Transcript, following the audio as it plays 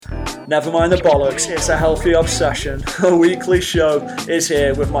Never mind the bollocks, it's a healthy obsession. A weekly show is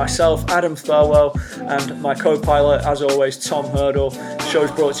here with myself, Adam Thurwell, and my co-pilot, as always, Tom Hurdle. The show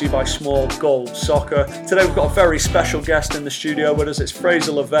is brought to you by Small Gold Soccer. Today we've got a very special guest in the studio with us. It's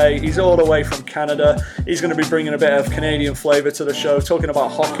Fraser Lavaey. He's all the way from Canada. He's going to be bringing a bit of Canadian flavour to the show, talking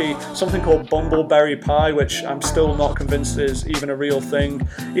about hockey, something called bumbleberry pie, which I'm still not convinced is even a real thing.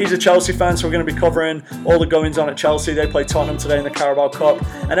 He's a Chelsea fan, so we're going to be covering all the goings-on at Chelsea. They play Tottenham today in the Carabao Cup,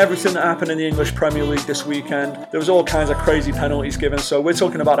 and everything that happened in the English Premier League this weekend. There was all kinds of crazy penalties given, so we're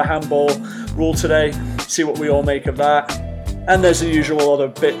talking about a handball rule today, see what we all make of that. And there's the usual other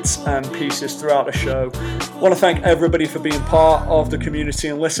bits and pieces throughout the show. I want to thank everybody for being part of the community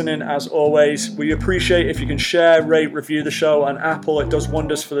and listening, as always. We appreciate if you can share, rate, review the show on Apple. It does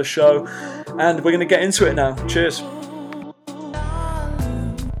wonders for the show. And we're going to get into it now. Cheers.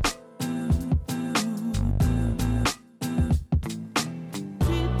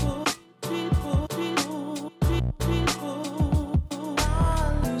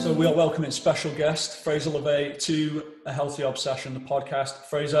 We are welcoming special guest, Fraser Lavaey, to A Healthy Obsession, the podcast.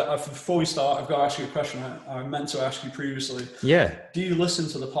 Fraser, before we start, I've got to ask you a question I meant to ask you previously. Yeah. Do you listen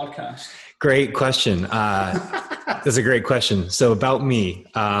to the podcast? Great question. That's a great question. So about me.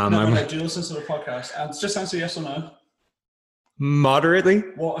 Do you listen to the podcast? And just answer yes or no. Moderately.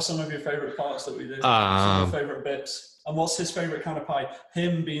 What are some of your favourite parts that we do? Some of your favourite bits? And what's his favourite kind of pie?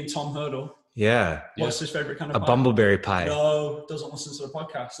 Him being Tom Hurdle. Yeah. What's his favourite kind of pie? A bumbleberry pie. No, doesn't listen to the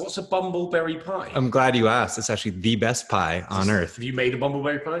podcast. What's a bumbleberry pie? I'm glad you asked. It's actually the best pie on earth. Have you made a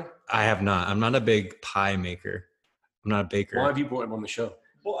bumbleberry pie? I have not. I'm not a big pie maker. I'm not a baker. Why have you brought him on the show?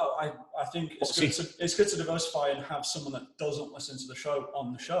 Well, I think it's good to diversify and have someone that doesn't listen to the show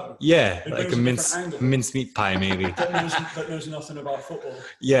on the show. Yeah, like a mincemeat pie maybe. that knows nothing about football.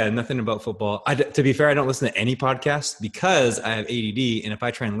 Yeah, nothing about football. To be fair, I don't listen to any podcasts because I have ADD, and if I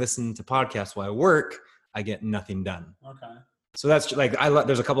try and listen to podcasts while I work, I get nothing done. Okay. So that's like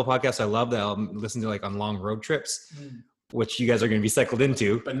there's a couple of podcasts I love that I'll listen to like on long road trips, which you guys are going to be cycled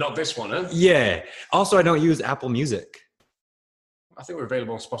into. But not this one, huh? Yeah. Also, I don't use Apple Music. I think we're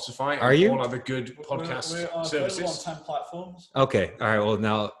available on Spotify. Are you? All other good podcast services. We're on 10 platforms. Okay. All right. Well,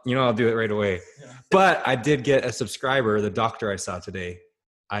 now, I'll do it right away. Yeah. But I did get a subscriber, the doctor I saw today.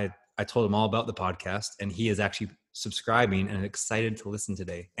 I told him all about the podcast, and he is actually subscribing and excited to listen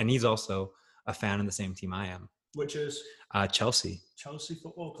today. And he's also a fan of the same team I am. Which is? Chelsea. Chelsea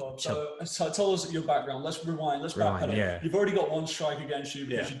Football Club. So tell us your background. Let's rewind. Let's backpedal. Yeah. You've already got one strike against you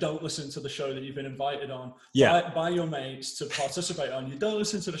because you don't listen to the show that you've been invited on by your mates to participate on. You don't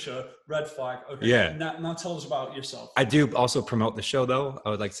listen to the show. Red flag. Okay. Yeah. Now tell us about yourself. I do also promote the show, though. I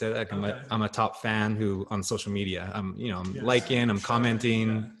would like to say that I'm a top fan who on social media. I'm liking. I'm commenting.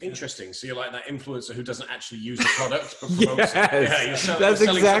 Yeah. Interesting. So you're like that influencer who doesn't actually use the product but promotes yes. it. Yeah, that's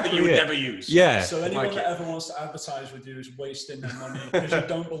selling exactly you would never use. Yeah. So anyone that ever wants to advertise with you is wasting their money because you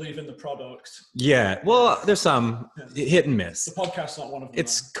don't believe in the product. Yeah. Well, there's some hit and miss. The podcast's not one of them.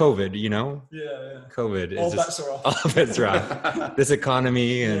 It's COVID, Yeah. COVID. All bets are off. All bets are off. This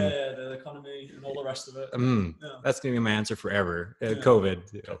economy and the economy and all the rest of it. That's going to be my answer forever.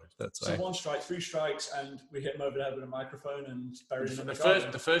 COVID. COVID. That's why. So 1 strike, 3 strikes, and we hit him over the head with a microphone and buried him in the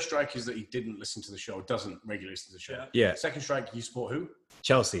The first strike is that he didn't listen to the show, doesn't regularly listen to the show. Yeah. Second strike, you support who?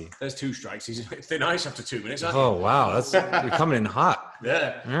 Chelsea. There's 2 strikes. He's thin ice after 2 minutes. Oh, wow. You're coming in hot.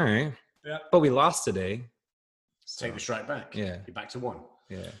 Yeah. All right. Yeah. But we lost today. So. Take the strike back. Yeah. You're back to 1.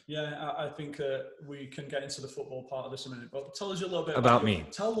 Yeah, I think we can get into the football part of this in a minute. But tell us a little bit about me.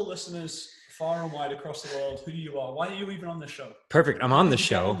 Tell the listeners far and wide across the world who you are. Why are you even on the show? Perfect. I'm on the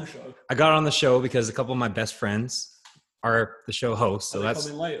show. I got on the show because a couple of my best friends are the show hosts. So that's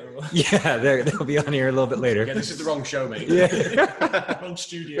coming later. Yeah, they'll be on here a little bit later. Yeah, this is the wrong show, mate. Yeah. Wrong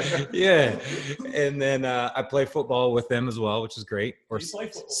studio. Yeah. And then I play football with them as well, which is great. Or you play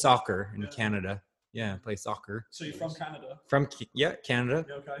football? Soccer in Canada. Yeah, I play soccer. So you're from Canada? Canada.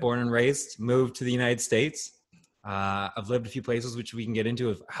 Okay. Born and raised, moved to the United States. I've lived a few places, which we can get into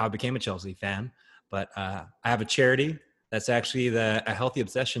of how I became a Chelsea fan. But I have a charity that's actually A Healthy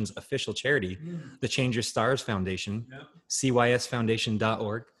Obsession's official charity, the Change Your Stars Foundation,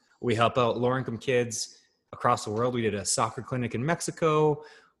 cysfoundation.org. We help out low-income kids across the world. We did a soccer clinic in Mexico.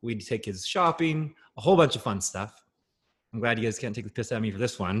 We take kids shopping, a whole bunch of fun stuff. I'm glad you guys can't take the piss out of me for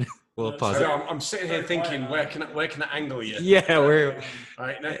this one. We'll pause it. I'm sitting here thinking, where can I angle you? Yeah, we're... All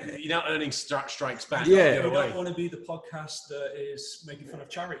right, now, you're now earning strikes back. Yeah. You don't want to be the podcast that is making fun of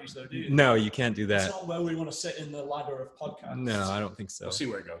charities, though, do you? No, you can't do that. It's not where we want to sit in the ladder of podcasts. No, I don't think so. We'll see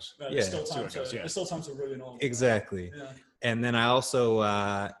where it goes. There's still time to ruin all. Exactly. Yeah. And then I also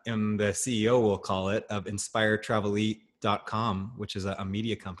am the CEO, we'll call it, of Inspire Travel Elite bumbleberry.com, which is a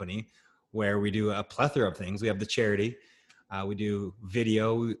media company where we do a plethora of things. We have the charity. We do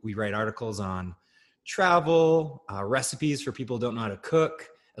video. We write articles on travel, recipes for people who don't know how to cook,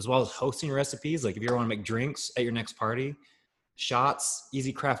 as well as hosting recipes. Like if you ever want to make drinks at your next party, shots,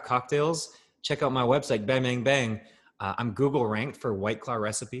 easy craft cocktails, check out my website, Bang Bang Bang. I'm Google ranked for White Claw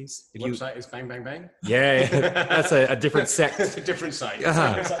recipes. Website is Bang Bang Bang? Yeah, that's a different sect. It's a different site. What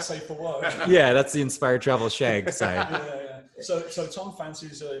does that say for work? Yeah, that's the Inspired Travel Shag side. Yeah. So Tom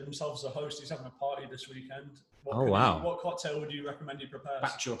fancies himself as a host. He's having a party this weekend. What cocktail would you recommend he prepares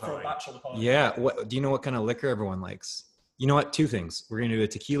Bachelor for a bachelor party? Yeah. Do you know what kind of liquor everyone likes? You know what? 2 things. We're going to do a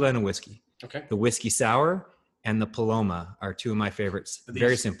tequila and a whiskey. Okay. The whiskey sour and the Paloma are 2 of my favorites.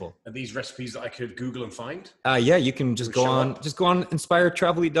 Very simple. Are these recipes that I could Google and find? Yeah, you can just go on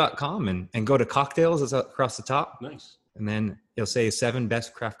inspiredtravelly.com and go to cocktails. It's across the top. Nice. And then it'll say 7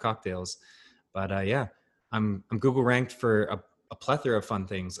 best craft cocktails. But yeah, I'm Google ranked for a plethora of fun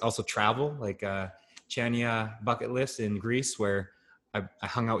things. Also travel, like Chania bucket list in Greece, where I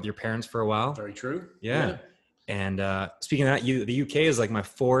hung out with your parents for a while. Very true. Yeah. And speaking of that, the UK is like my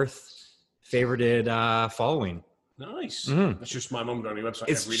 4th favorited following. Nice. Mm-hmm. That's just my mom going on your website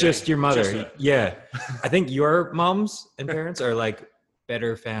It's every day. just your mother. Just yeah. I think your moms and parents are like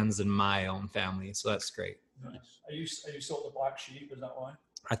better fans than my own family. So that's great. Nice. Are you sort of the black sheep? Is that why?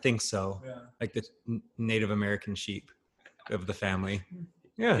 I think so. Yeah. Like the Native American sheep of the family.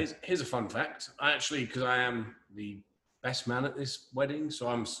 Yeah. Here's a fun fact. Because I am the best man at this wedding, so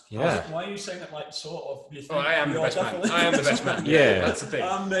I'm. Yeah. Why are you saying it like sort of? I am the best man. I am the best man. Yeah. That's the thing.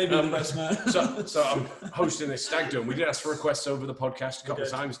 I'm maybe the best man. so I'm hosting this stag do. We did ask for requests over the podcast a couple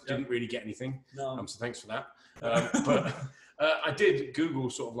of times. Yeah. Didn't really get anything. No. So thanks for that. But I did Google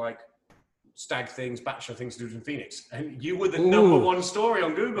sort of like stag things, bachelor things to do in Phoenix, and you were the number 1 story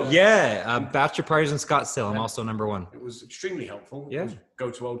on Google. Yeah. Bachelor parties in Scottsdale. I'm also number 1. It was extremely helpful. Yeah.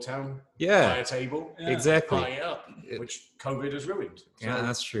 Go to Old Town. Yeah. Buy a table. Yeah. Exactly. Party it up, which COVID has ruined. So Yeah,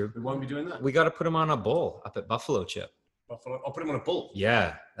 that's true. we won't be doing that. We got to put him on a bowl up at Buffalo Chip. Buffalo. I'll put him on a bull.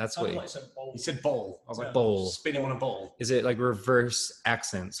 Yeah, that's Sounded what like some bowl. He said bowl. I was like, bowl. spin him on a bowl. Is it like reverse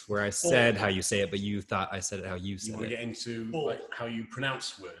accents where I said how you say it, but you thought I said it how you You said want to it? get into Bowl. like how you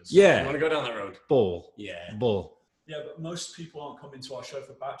pronounce words. Yeah. You want to go down that road? Bowl. Yeah. Bull. Yeah, but most people aren't coming to our show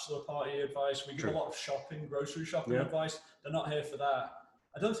for bachelor party advice. We give True. a lot of shopping, grocery shopping Yeah. advice. They're not here for that.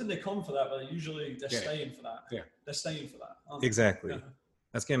 I don't think they come for that, but usually they're staying for that. Yeah. They're staying for that. aren't they? Exactly. Yeah.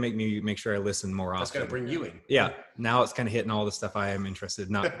 That's going to make me make sure I listen more That's often. going to bring you in. Yeah. Now it's kind of hitting all the stuff I am interested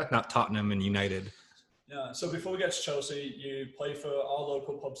in, not Tottenham and United. Yeah. So before we get to Chelsea, you play for our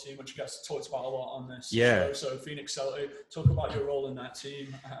local pub team, which gets talked about a lot on this show. So Phoenix Celtic. Talk about your role in that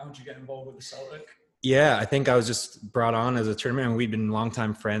team. How did you get involved with the Celtic? Yeah, I think I was just brought on as a tournament, and we'd been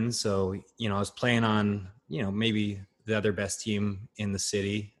longtime friends. So, I was playing on, maybe the other best team in the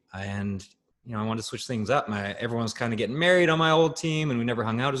city. And, I wanted to switch things up. Everyone's kind of getting married on my old team, and we never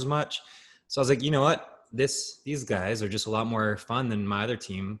hung out as much. So I was like, you know what? These guys are just a lot more fun than my other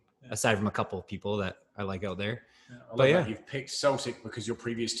team, aside from a couple of people that I like out there. Yeah, I love that you've picked Celtic because your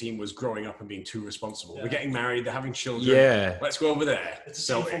previous team was growing up and being too responsible. Yeah. They're getting married, they're having children. Yeah. Let's go over there. It's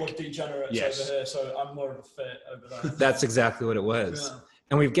a team full of degenerates over here, so I'm more of a fit over there. That's exactly what it was. Yeah.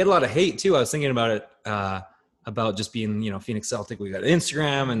 And we get a lot of hate too. I was thinking about it, about just being, Phoenix Celtic. We got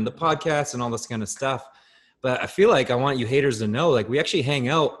Instagram and the podcast and all this kind of stuff. But I feel like I want you haters to know, like, we actually hang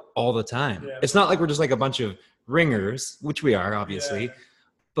out all the time. Yeah. It's not like we're just like a bunch of ringers, which we are, obviously. Yeah.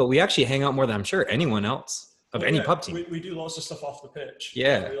 But we actually hang out more than I'm sure anyone else of any pub team. We do lots of stuff off the pitch.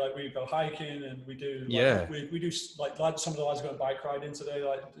 Yeah. We go hiking and we do. Yeah. We do like some of the lads are going bike riding today.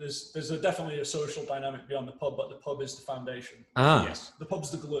 Like there's definitely a social dynamic beyond the pub, but the pub is the foundation. Yes. The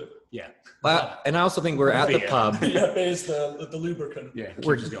pub's the glue. Yeah. And I also think we're at the pub. Yeah, beer's the lubricant. Yeah.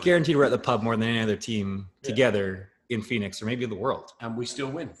 We're guaranteed we're at the pub more than any other team together in Phoenix or maybe the world. And we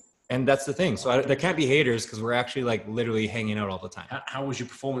still win. And that's the thing. So there can't be haters because we're actually like literally hanging out all the time. How was your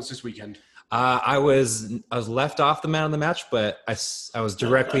performance this weekend? I was left off the man of the match, but I was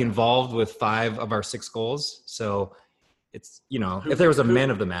directly involved with 5 of our 6 goals. So it's, if there was a man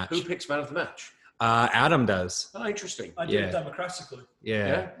of the match. Who picks man of the match? Adam does. Oh, interesting. I do it democratically.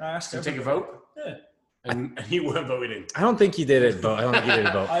 Yeah. I asked to take a vote? Yeah. And you weren't voted in. I don't think he did it vote. I don't think he did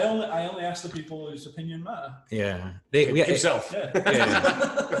it vote. I only asked the people whose opinion matter. Yeah. Himself.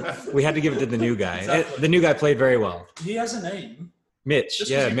 Yeah. We had to give it to the new guy. Exactly. The new guy played very well. He has a name. Mitch.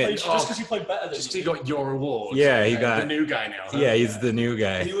 Just Mitch. Just because he played better than He got your award. Yeah, he got the new guy now. Huh? Yeah, he's the new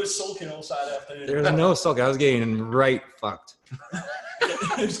guy. He was sulking all Saturday afternoon. There was no sulk. I was getting right fucked.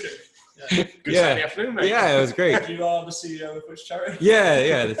 It was good. Good Saturday afternoon, mate. Yeah, it was great. You are the CEO of which charity?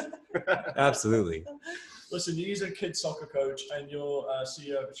 Yeah, absolutely. Listen, he's a kid soccer coach, and you're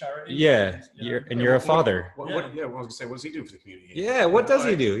CEO of a charity. Yeah, you're a father. What, what, yeah, what I was going to say, what does he do for the community? Yeah, what does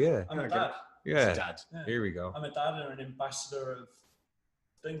he do? Yeah. I'm a dad. He's Yeah. a dad. Yeah. Here we go. I'm a dad and an ambassador of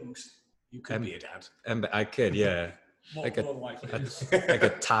things. You could be a dad. And I could, yeah. More Like than likely. like a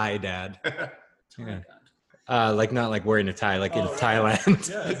Thai dad. Yeah. Dad. Like not like wearing a tie, like in Right. Thailand.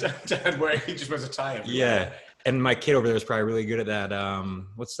 Yeah. Dad wearing, he just wears a tie everywhere. Yeah. And my kid over there is probably really good at that.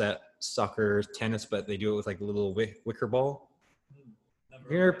 What's that? Soccer, tennis, but they do it with like a little wicker ball.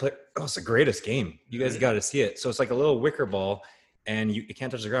 Never You ever play? Oh, it's the greatest game. You guys got to see it. So it's like a little wicker ball, and you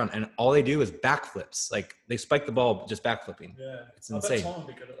can't touch the ground. And all they do is backflips. Like they spike the ball, just backflipping. Yeah. It's I insane. bet Tom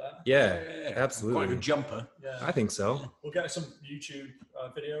would be good at that. Yeah, absolutely. Quite a good jumper. Yeah. I think so. We'll get some YouTube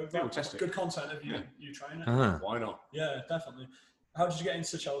video of that. we'll test it. Good content of you trying it. Uh-huh. Why not? Yeah, definitely. How did you get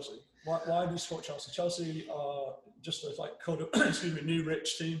into Chelsea? Why do you support Chelsea? Chelsea are just a new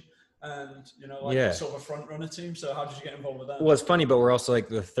rich team, and sort of a front runner team. So how did you get involved with that? Well, it's funny, but we're also like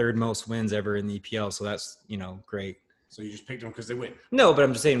the third most wins ever in the EPL, so that's great. So you just picked them because they win? No, but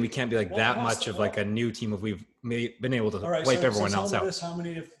I'm just saying we can't be like Well, that that's much the- of like a new team if we've been able to All right, wipe so everyone tell else me out. this, how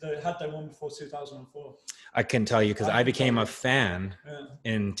many had they won before 2004? I can tell you because I became a fan Yeah.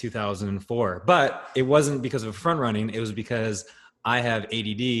 in 2004, but it wasn't because of front running. It was because I have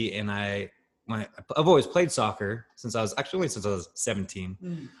ADD and I've always played soccer since I was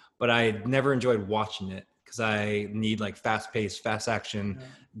 17, but I never enjoyed watching it because I need like fast pace, fast action,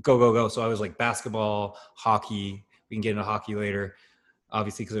 go. So I was like basketball, hockey. We can get into hockey later,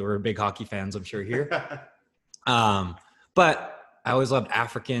 obviously, because we're big hockey fans, I'm sure here. But I always loved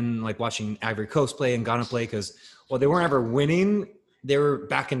African, like watching Ivory Coast play and Ghana play because, well, they weren't ever winning. They were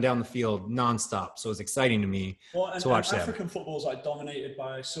backing down the field nonstop. So it was exciting to me to watch them. African football is like dominated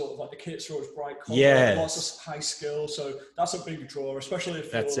by sort of like the kits are always bright color, Yes. lots of high skill. So that's a big draw, especially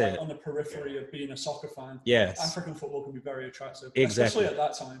if That's you're like it. on the periphery of being a soccer fan. Yes. African football can be very attractive, Exactly. especially at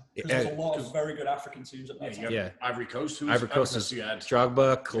that time. Because there's a lot of very good African teams at that time. Yeah. Ivory Coast. Ivory Coast is you had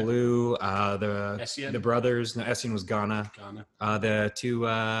Drogba, Kalou, Essien. the brothers. No, Essien was Ghana. Ghana. The two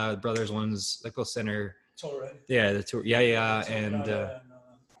brothers, one's like both center. Torre. Yeah, the two. Yeah, and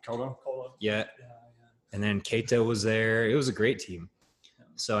Colo. yeah. And then Keita was there. It was a great team.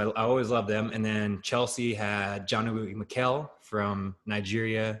 So I always loved them. And then Chelsea had John Mikel from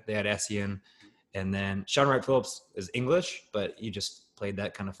Nigeria. They had Essien. And then Sean Wright Phillips is English, but he just played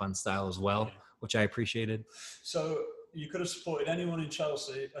that kind of fun style as well, which I appreciated. So you could have supported anyone in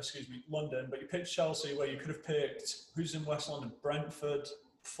London, but you picked Chelsea where you could have picked, who's in West London? Brentford,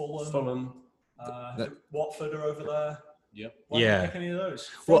 Fulham. Watford are over there. Yep. Why didn't you pick any of those?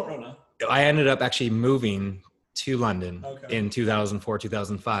 Well, Front runner. I ended up actually moving to London in 2004,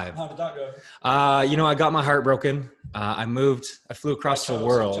 2005. How did that go? I got my heart broken. I flew across the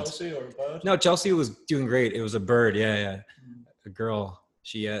world. Chelsea or a bird? No, Chelsea was doing great. It was a bird. Yeah. A girl.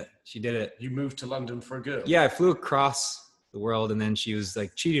 She did it. You moved to London for a girl? Yeah, I flew across the world and then she was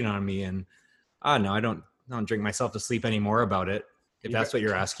like cheating on me and I don't drink myself to sleep anymore about it. If that's what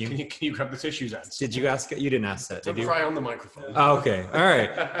you're asking. Can you grab the tissues, Ed? Did you ask it? You didn't ask that, Don't did you? cry on the microphone. Oh, okay. All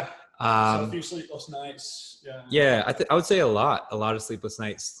right. So a few sleepless nights. Yeah, I would say a lot of sleepless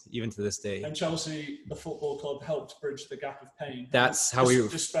nights, even to this day. And Chelsea, the football club, helped bridge the gap of pain. That's how we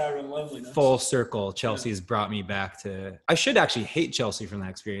despair and loneliness. Full circle. Chelsea's brought me back to. I should actually hate Chelsea from that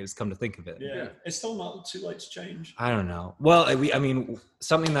experience. Come to think of it. Yeah, it's still not too late to change. I don't know. Well, I mean,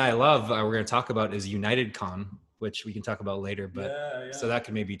 something that I love. We're going to talk about is UnitedCon, which we can talk about later. But so that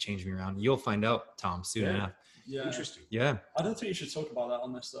could maybe change me around. You'll find out, Tom, soon enough. Yeah. Interesting. Yeah. I don't think you should talk about that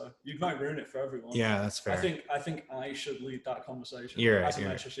on this though. You might ruin it for everyone. Yeah, that's fair. I think I should lead that conversation. You're right, as a you're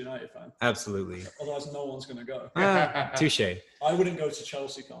right. Manchester United fan. Absolutely. Otherwise, no one's going to go. Touche. I wouldn't go to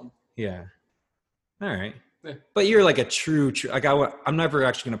Chelsea Con. Yeah. All right. Yeah. But you're like a true like I'm never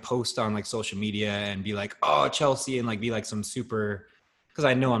actually going to post on like social media and be like, oh, Chelsea, and like be like some super, because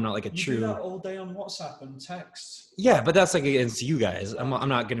I know I'm not like a true. You do that all day on WhatsApp and text. Yeah, but that's like against you guys. I'm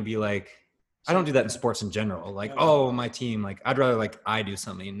not going to be like. I don't do that in sports in general. Like, oh, my team. Like, I'd rather like I do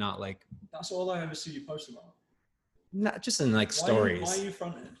something, not like. That's all I ever see you post about. Not just in like stories. Why are you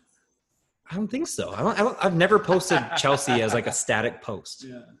fronted? I don't think so. I've never posted Chelsea as like a static post.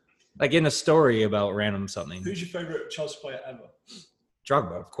 Yeah. Like in a story about random something. Who's your favorite Chelsea player ever?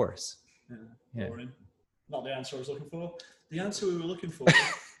 Drogba, of course. Yeah. Boring. Not the answer I was looking for. The answer we were looking for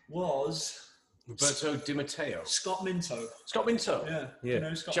was Roberto Di Matteo. Scott Minto. Scott Minto. Yeah. Yeah. You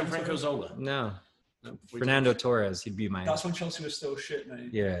know Scott Gianfranco Minto? Zola. No. No, Fernando Torres, he'd be my. That's when Chelsea was still shit, mate.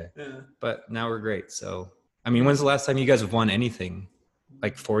 Yeah. Yeah. But now we're great. So, I mean, when's the last time you guys have won anything?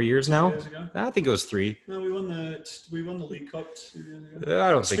 like 4 years now. 2 years ago? I think it was 3. No, we won the League Cup 2 years ago.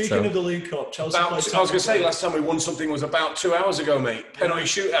 I don't think so. Speaking of the League Cup, Chelsea I was going to say, last time we won something was about 2 hours ago, mate. Penalty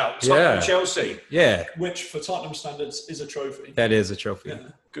shootout. Tottenham Chelsea. Yeah. Which, for Tottenham standards, is a trophy. That is a trophy. Yeah.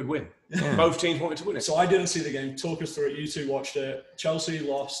 Good win. Yeah. Both teams wanted to win it. So I didn't see the game. Talk us through it. You two watched it. Chelsea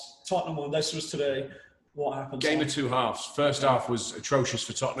lost. Tottenham won. This was today. What happened? Game of 2 halves. First half was atrocious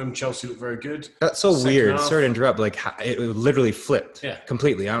for Tottenham. Chelsea looked very good. That's so Second weird. half- Sorry to interrupt. Like, it literally flipped. Yeah.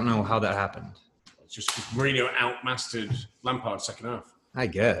 Completely. I don't know how that happened. It's just Mourinho outmastered Lampard second half. I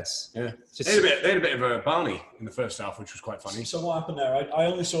guess. Yeah. Just- They had a bit of a Barney in the first half, which was quite funny. So what happened there? I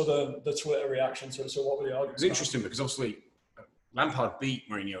only saw the Twitter reaction to it. So what were the It arguments? was interesting because obviously Lampard beat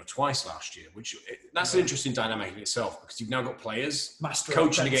Mourinho twice last year, that's an interesting dynamic in itself because you've now got players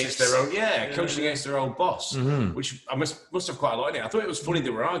coaching against their own, coaching against their own boss, which I must have quite a lot in it. I thought it was funny they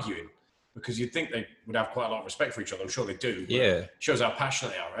were arguing because you'd think they would have quite a lot of respect for each other. I'm sure they do. Yeah. It shows how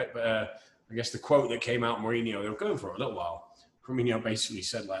passionate they are, right? But I guess the quote that came out, Mourinho, they were going for it a little while. Mourinho basically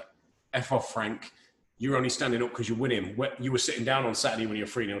said like, F off Frank. You're only standing up because you're winning. You were sitting down on Saturday when you were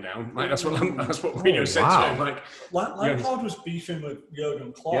 3-0 down. Like that's what Mourinho said to him. Like Lampard was beefing with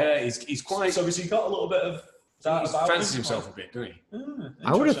Jurgen Klopp. Yeah, he's quite. So has he got a little bit of that? He fancies himself a bit, doesn't he?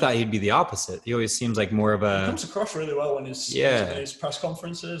 I would have thought he'd be the opposite. He always seems like more of He a. comes across really well in his press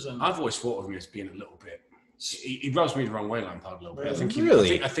conferences. And I've always thought of him as being a little bit. He rubs me the wrong way, Lampard, a little bit.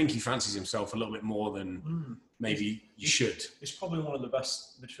 Really? I think he fancies himself a little bit more than maybe you should. He's probably one of the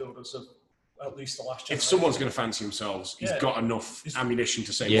best midfielders of at least the last generation. If someone's going to fancy themselves, he's got enough ammunition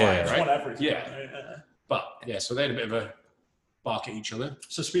to say why, right? Won everything. Yeah. But, so they had a bit of a bark at each other.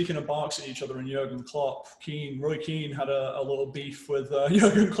 So speaking of barks at each other and Jurgen Klopp, Roy Keane had a little beef with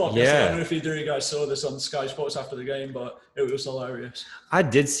Jurgen Klopp. Yeah. I don't know if either of you guys saw this on Sky Sports after the game, but it was hilarious. I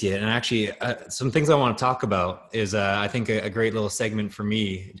did see it. And actually, some things I want to talk about is I think a great little segment for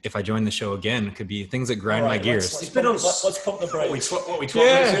me, if I join the show again, could be things that grind my gears. Let's pump the brakes. What we 12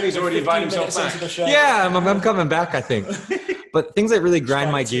 minutes in? He's already invited himself back. Yeah, I'm coming back, I think. But things that really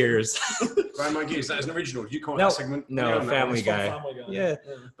grind my gears. Grind my gears. That is an original. You call it that segment? No, Family Guy. Yeah.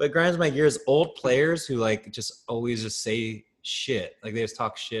 But it grinds my gears. Old players who like just always just say shit. Like they just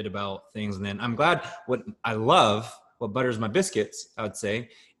talk shit about things. And then I'm glad what butters my biscuits, I would say,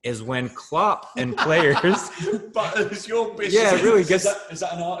 is when Klopp and players butters your biscuits. Yeah, it really gets. Is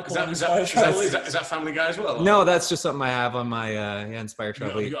that an article? Is that Family Guy as well? No, that's just something I have on my Inspire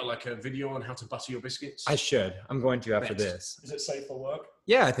Travel. You got like a video on how to butter your biscuits? I should. I'm going to after this. Is it safe for work?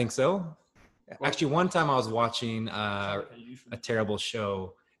 Yeah, I think so. Actually, one time I was watching a terrible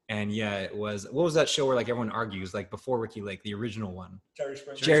show, and it was, what was that show where like everyone argues, like before Ricky Lake, the original one?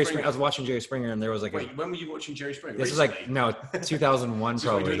 Jerry Springer. I was watching Jerry Springer, and there was like when were you watching Jerry Springer? This is 2001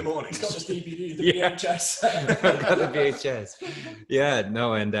 probably. In the morning. He's got this DVD, the VHS. I got the VHS. Yeah,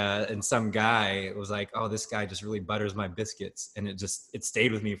 no, and some guy was like, "Oh, this guy just really butters my biscuits," and it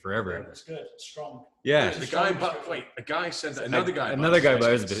stayed with me forever. Yeah, that's good. It's strong. Yeah. A guy said that. Another guy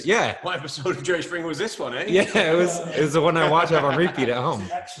butters biscuits. Yeah. What episode of Jerry Springer was this one, eh? Yeah, it was the one I watched on repeat at home.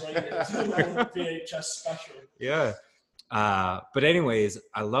 X-rated VHS special. Yeah. But anyways,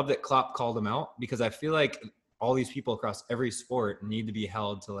 I love that Klopp called him out because I feel like all these people across every sport need to be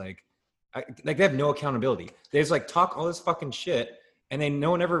held to like they have no accountability. They just like talk all this fucking shit and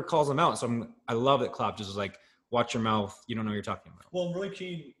no one ever calls them out. So I love that Klopp just was like, watch your mouth. You don't know what you're talking about. Well, Roy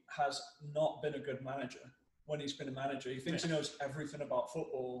Keane has not been a good manager when he's been a manager. He thinks he knows everything about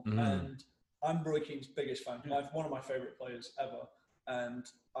football. And I'm Roy Keane's biggest fan. One of my favorite players ever. And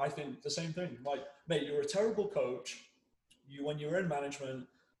I think the same thing. Like, mate, you're a terrible coach. When you were in management,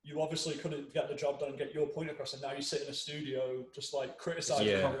 you obviously couldn't get the job done and get your point across, and now you sit in a studio just like criticizing.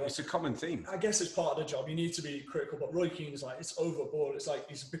 Yeah, it's a common theme. I guess it's part of the job. You need to be critical, but Roy Keane is like, it's overboard. It's like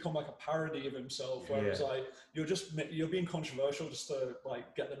he's become like a parody of himself, where it's like you're being controversial just to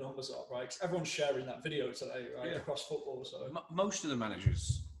like get the numbers up, right? 'Cause everyone's sharing that video today, right, across football. So most of the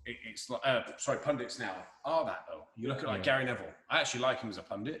managers, it's like pundits now are that though. You look at like Gary Neville. I actually like him as a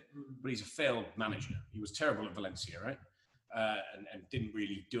pundit, but he's a failed manager. He was terrible at Valencia, right? And didn't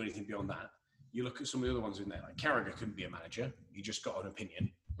really do anything beyond that. You look at some of the other ones in there, like Carragher couldn't be a manager. He just got an opinion.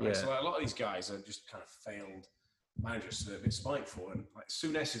 Right? Yeah. So like, a lot of these guys are just kind of failed managers, so they're a bit spiteful. And like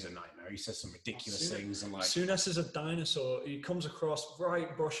Souness is a nightmare. He says some ridiculous things. And like Souness is a dinosaur. He comes across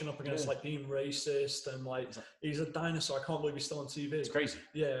right brushing up against like being racist and like he's a dinosaur. I can't believe he's still on TV. It's crazy.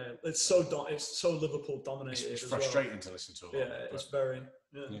 Yeah, it's so Liverpool dominated. It's frustrating to listen to. It's very.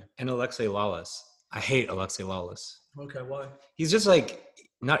 Yeah. And Alexei Lalas. I hate Alexei Lalas. Okay, why? He's just like,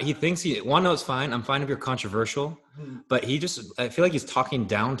 He thinks one note's fine. I'm fine if you're controversial, but I feel like he's talking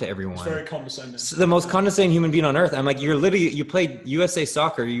down to everyone. It's very condescending. It's the most condescending human being on earth. I'm like, you played USA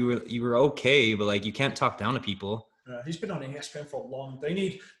soccer. You were okay, but like, you can't talk down to people. Yeah, he's been on ESPN for a long. They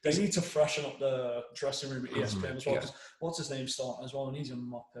need to freshen up the dressing room at ESPN as well. Yeah. What's his name starting as well? And he's a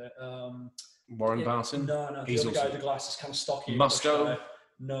muppet. Warren Barton? No. He's the other guy also... with the glasses, kind of stocky. Musto?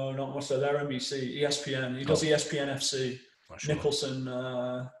 No, not Musto. They're NBC, ESPN. He does ESPN FC. Sure. Nicholson,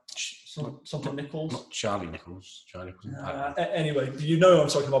 something Nichols. Not Charlie Nichols. Anyway, you know what I'm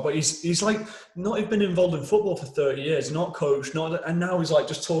talking about. But he's like not even been involved in football for 30 years, not coached, and now he's like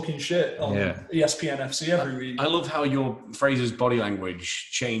just talking shit on ESPN FC every week. I love how your Fraser's body language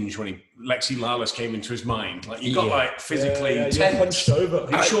changed when Lexi Lalas came into his mind. Like you got like physically tense. Punched over.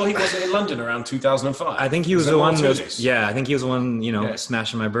 Are you sure he wasn't in London around 2005? I think he was the one. I think he was the one.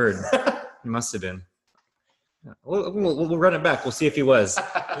 Smashing my bird. He must have been. We'll run it back. We'll see if he was.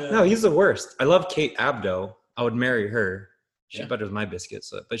 No, he's the worst. I love Kate Abdo. I would marry her. She butters my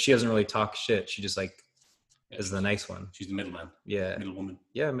biscuits, but she doesn't really talk shit. She just is the nice one. She's the middleman. Yeah. Middle woman.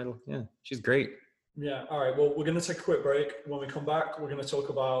 Yeah, middle. Yeah. She's great. Yeah. All right. Well, we're going to take a quick break. When we come back, we're going to talk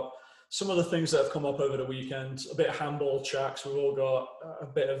about some of the things that have come up over the weekend. A bit of handball chats. We've all got a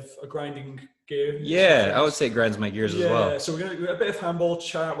bit of a grinding gear. Yeah, I would say it grinds my gears as well. Yeah, so we're going to do a bit of handball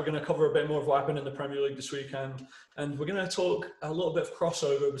chat. We're going to cover a bit more of what happened in the Premier League this weekend. And we're going to talk a little bit of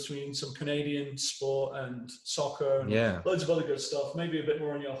crossover between some Canadian sport and soccer. And loads of other good stuff. Maybe a bit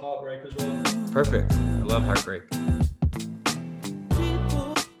more on your heartbreak as well. Perfect. I love heartbreak.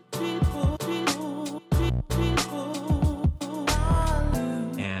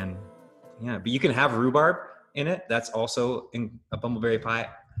 Yeah, but you can have rhubarb in it. That's also in a bumbleberry pie.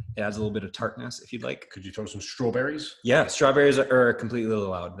 It adds a little bit of tartness if you'd like. Could you throw some strawberries? Yeah, strawberries are completely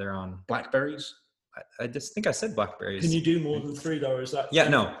allowed. They're on. Blackberries? I just think I said blackberries. Can you do more than 3 though? Is that? Yeah,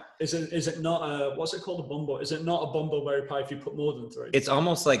 no. Is it not what's it called, a bumble? Is it not a bumbleberry pie if you put more than 3? It's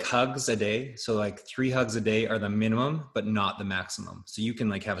almost like hugs a day. So like 3 hugs a day are the minimum, but not the maximum. So you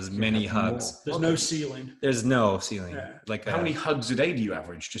can have as many hugs. There's no ceiling. There's no ceiling. Yeah. How many hugs a day do you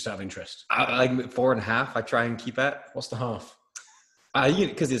average, just out of interest? Like 4.5. I try and keep at. What's the half?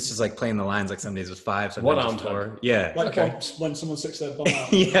 Because it's just playing the lines. Some days it's 5, sometimes it's 4. Yeah. When someone sticks their bum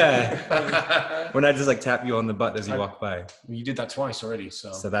out. Yeah. When I just tap you on the butt as you walk by. You did that twice already,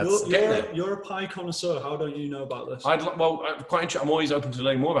 so that's. You're a pie connoisseur. How don't you know about this? I'm quite interested. I'm always open to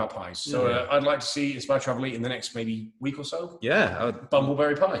learning more about pies. So I'd like to see Inspire Travel eat in the next maybe week or so. Yeah.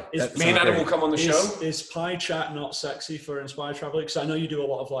 Bumbleberry pie. Me and Adam will come on the show. Is pie chat not sexy for Inspire Travel? Because I know you do a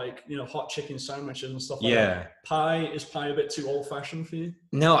lot of hot chicken sandwiches and stuff like that. Is pie a bit too old fashioned for you?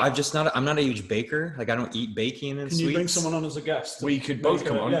 No, I'm not a huge baker. I don't eat baking and sweets. Can you bring someone on as a guest? We could both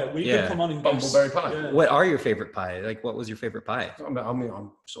come on. Yeah, we could come on and bumbleberry pie. Yeah. What are your favorite pie? What was your favorite pie?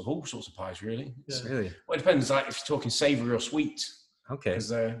 I'm sort of all sorts of pies, really. Yeah. Really? Well, it depends. If you're talking savoury or sweet. Okay.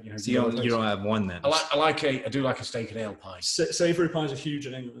 So you don't have one then. I do like a steak and ale pie. Savoury pies are huge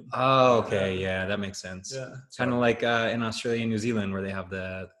in England. Oh, okay. Yeah, that makes sense. Yeah. Kind of like in Australia and New Zealand where they have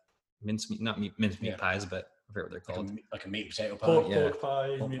the mincemeat, not mincemeat pies, but I forget what they're called. Like a meat potato pie. Pork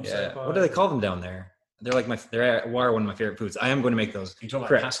pie, meat potato pie. What do they call them down there? They're they're one of my favorite foods. I am going to make those. You talking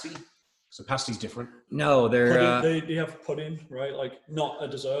about pasty? So pasty's different. No, they're they have pudding, right? Not a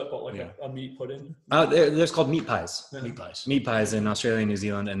dessert, but a meat pudding. They're called meat pies. Yeah. Meat pies in Australia and New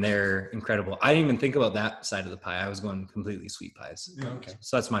Zealand, and they're incredible. I didn't even think about that side of the pie. I was going completely sweet pies. Yeah. Okay,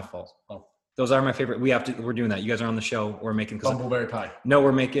 so that's my fault. Oh. Those are my favorite. We're doing that. You guys are on the show. We're making bumbleberry pie. No,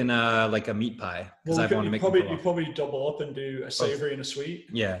 we're making a meat pie because I want to make. You probably double up and do a savoury and a sweet.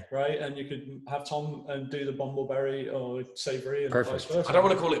 Yeah. Right, and you could have Tom and do the bumbleberry or savoury and perfect. vice versa. I don't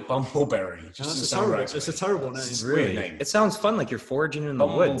want to call it bumbleberry. It's a terrible name. It's really name. It sounds fun, like you're foraging in the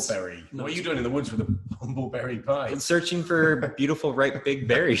woods. Bumbleberry. No, what are you doing in the woods with a bumbleberry pie? I'm searching for beautiful, ripe, big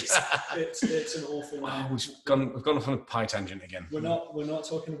berries. It's an awful name. We've gone off on a pie tangent again. We're not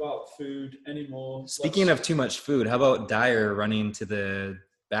talking about food anymore. Speaking of too much food, how about Dyer running to the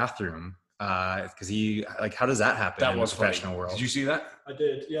bathroom? Because how does that happen in the professional world? Did you see that? I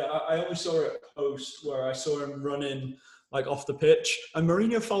did. Yeah, I only saw it post where I saw him running off the pitch, and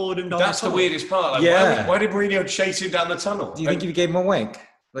Mourinho followed him down. That's the weirdest part. Why did Mourinho chase him down the tunnel? Do you think he gave him a wank,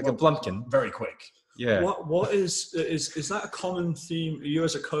 a blumpkin? Very quick. Yeah. What is that a common theme? You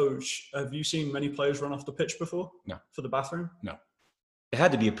as a coach, have you seen many players run off the pitch before? No. For the bathroom? No. It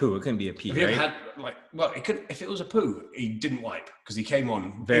had to be a poo. It couldn't be a pee, Have you ever right? had it could, if it was a poo, he didn't wipe because he came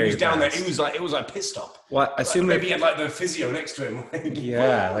on. Very he was down fast. there. It was like pit stop. Well, I assume Maybe he had like the physio next to him.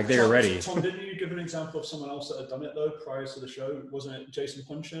 yeah, like they were ready. Tom, didn't you give an example of someone else that had done it though prior to the show? Wasn't it Jason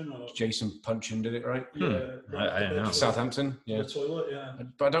Punchin? Or Jason Punchin did it, right? yeah, I don't know. Southampton, the toilet, yeah.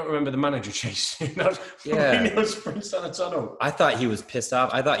 But I don't remember the manager chasing. Yeah. Mourinho sprints down a tunnel. I thought he was pissed off.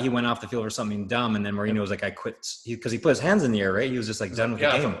 I thought he went off the field for something dumb, and then Mourinho was like, "I quit," because he put his hands in the air, right? He was just like done with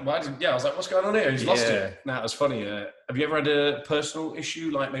the game. I was like, what's going on here? He's lost it. Nah, it was funny. Have you ever had a personal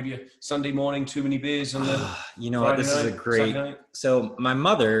issue, like maybe a Sunday morning, too many beers, and then you know what? This is a great. Saturday night? So my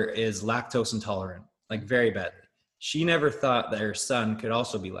mother is lactose intolerant, like very badly. She never thought that her son could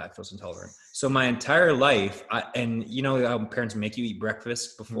also be lactose intolerant. So my entire life, and you know how parents make you eat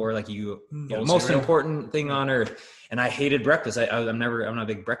breakfast before, like most important thing on earth. And I hated breakfast. I'm not a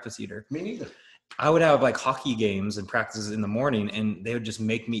big breakfast eater. Me neither. I would have like hockey games and practices in the morning, and they would just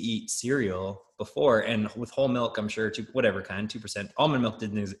make me eat cereal before, and with whole milk, I'm sure, 2%. Almond milk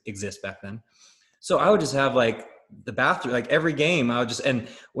didn't exist back then. So I would just have like the bathroom, like every game, and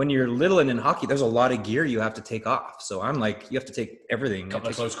when you're little and in hockey, there's a lot of gear you have to take off. So I'm like, you have to take everything. Couple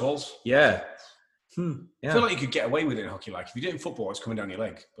of close calls. Yeah. I feel like you could get away with it in hockey. Like if you did it in football, it's coming down your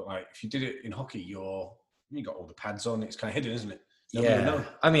leg. But like if you did it in hockey, you got all the pads on. It's kind of hidden, isn't it? Yeah.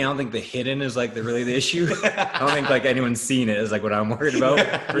 I mean, I don't think the hidden is like the issue. I don't think like anyone's seen it is like what I'm worried about.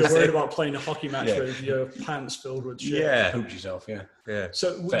 You're worried about playing a hockey match with your pants filled with shit. Yeah. Pooped yourself, yeah.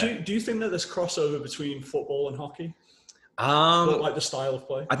 So do you think that there's crossover between football and hockey? Like the style of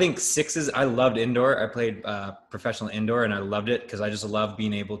play? I think sixes, I loved indoor. I played professional indoor and I loved it because I just love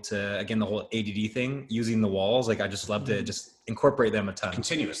being able to, again, the whole ADD thing, using the walls. Like I just love to just incorporate them a ton.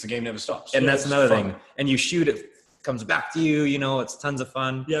 Continuous. The game never stops. And that's another thing. And you shoot it, comes back to you, it's tons of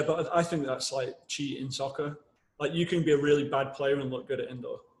fun. Yeah, but I think that's like cheat in soccer. Like you can be a really bad player and look good at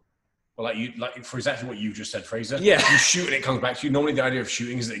indoor. Well, like for exactly what you just said, Fraser. Yeah. You shoot and it comes back to you. Normally the idea of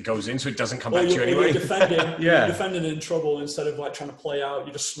shooting is that it goes in, so it doesn't come back to you anyway. You're defending, you're defending in trouble instead of like trying to play out.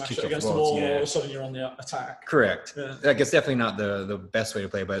 You just smash it against the wall and all of a sudden you're on the attack. Correct. Yeah. Like it's definitely not the best way to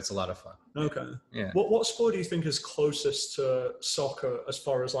play, but it's a lot of fun. Okay. Yeah. What sport do you think is closest to soccer as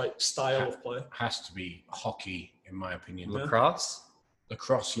far as like style of play? Has to be hockey, in my opinion. Lacrosse?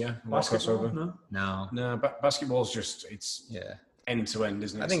 Lacrosse, yeah. Basketball? No. Basketball's just, it's end to end,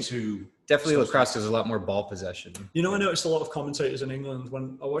 isn't it? I think definitely lacrosse has a lot more ball possession. I noticed a lot of commentators in England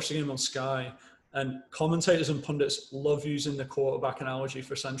when I watched the game on Sky, and commentators and pundits love using the quarterback analogy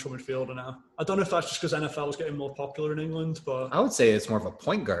for central midfielder now. I don't know if that's just because NFL is getting more popular in England, but I would say it's more of a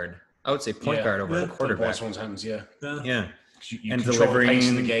point guard. I would say point guard over a quarterback. Someone's hands, Yeah. You And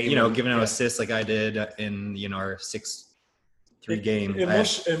delivering, the game giving out assists like I did in our 6-3 game. It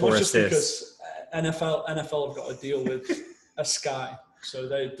must just because NFL have got to deal with a Sky, so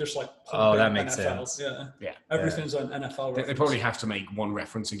they just like that makes NFL. sense. Yeah. Everything's on NFL. They probably have to make one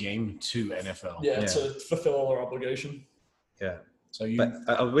reference a game to NFL. To fulfill all their obligation. Yeah. So but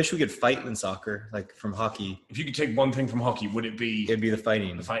I wish we could fight in soccer, like from hockey. If you could take one thing from hockey, would it be? It'd be the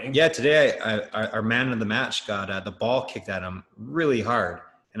fighting. The fighting? Yeah, today our man of the match got the ball kicked at him really hard,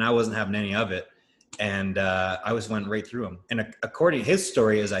 and I wasn't having any of it. And I went right through him. And according to his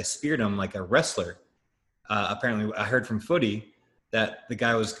story, is I speared him like a wrestler. Apparently, I heard from footy that the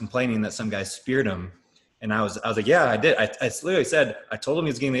guy was complaining that some guy speared him. And I was like, yeah, I did. I literally said, I told him he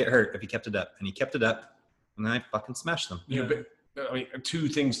was going to get hurt if he kept it up. And he kept it up. And then I fucking smashed him. I mean, two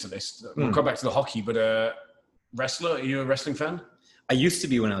things to this. We'll come back to the hockey, but wrestler, are you a wrestling fan? I used to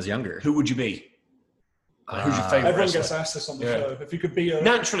be when I was younger. Who would you be? Who's your favorite Everyone wrestler? gets asked this on the show. If you could be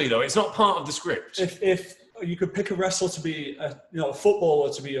naturally though, it's not part of the script. If you could pick a wrestler to be a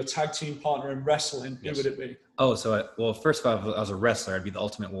footballer to be your tag team partner in wrestling, who would it be? Oh, so first of all, if I was a wrestler, I'd be the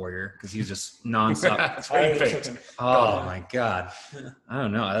Ultimate Warrior because he's just nonstop. Oh my god, I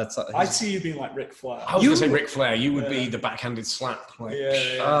don't know. I'd see you being like Ric Flair. I was going to say Ric Flair. You would be the backhanded slap.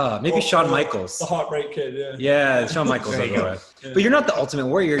 Maybe Shawn Michaels, the Heartbreak Kid. Yeah, Shawn Michaels. But you're not the Ultimate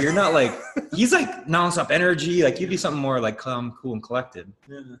Warrior. You're not like he's like nonstop energy. Like you'd be something more like calm, cool, and collected.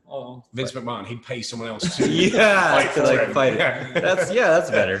 Vince McMahon. He'd pay someone else to fight it. That's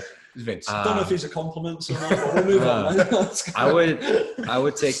better. Vince. I don't know if he's a compliment or not, but we'll move on. I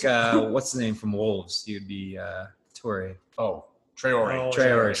would take what's the name from Wolves? He would be Torre. Oh, Traore.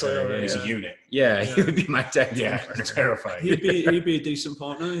 Traore. He's a unit. Yeah, he would be my tag team. Terrifying. He'd be a decent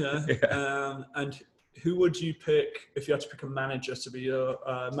partner. And who would you pick if you had to pick a manager to be your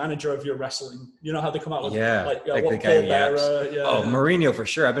manager of your wrestling? You know how they come out with like the guy Mourinho for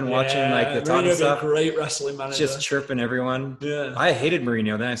sure. I've been watching like the Tottenham stuff. Great wrestling manager. Just chirping everyone. Yeah. I hated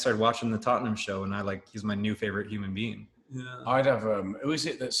Mourinho. Then I started watching the Tottenham show, and he's my new favorite human being. Yeah. I'd have who is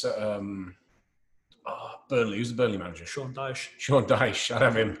it that's Burnley? Who's the Burnley manager? Sean Dyche. Sean Dyche. I'd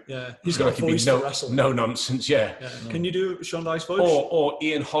have him. Yeah, he's got a voice to wrestle. No nonsense. Yeah. Can you do Sean Dyche's voice? Or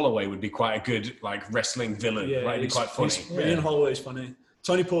Ian Holloway would be quite a good like wrestling villain. Yeah, right? It'd be quite funny. Ian Holloway's funny.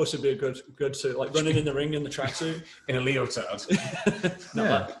 Tony Porter would be a good suit, like running in the ring in the tracksuit. In a leotard.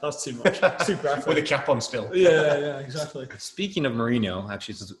 That's too much. It's too graphic. With a cap on still. Yeah, exactly. Speaking of Mourinho,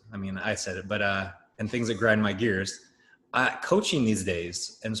 actually, I mean, I said it, but and things that grind my gears, coaching these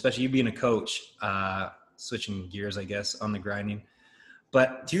days, and especially you being a coach, switching gears, I guess, on the grinding.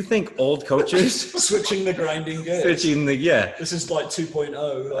 But do you think old coaches switching the grinding gears? This is like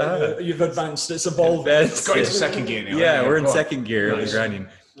 2.0. Like, you've advanced. It's evolving. It's got into second gear now. Yeah, we're in second gear of the grinding.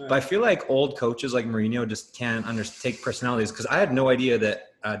 Yeah. But I feel like old coaches like Mourinho just can't take personalities, because I had no idea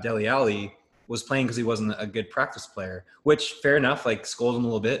that Dele Alli was playing because he wasn't a good practice player. Which, fair enough, like scold him a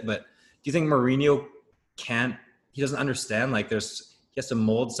little bit. But do you think Mourinho he doesn't understand, like he has to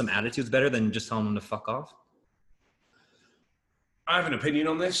mold some attitudes better than just telling him to fuck off? I have an opinion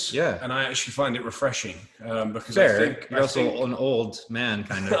on this, and I actually find it refreshing because I think you're also an old man,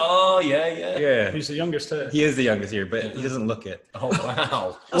 kind of. Oh yeah. He's the youngest here. He is the youngest here, but he doesn't look it. Oh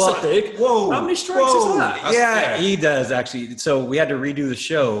wow, that's a big. Whoa, how many strikes is that? Yeah, he does actually. So we had to redo the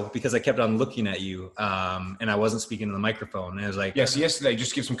show because I kept on looking at you, and I wasn't speaking to the microphone. And it was like, yes. Yesterday,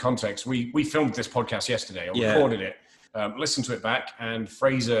 just to give some context, we filmed this podcast yesterday, or recorded it, listened to it back, and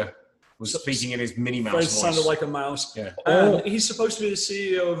Fraser was speaking in his Minnie Mouse voice. Sounded like a mouse. Yeah. And he's supposed to be the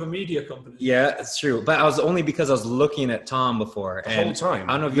CEO of a media company. Yeah, it's true. But I was only because I was looking at Tom before. The whole time.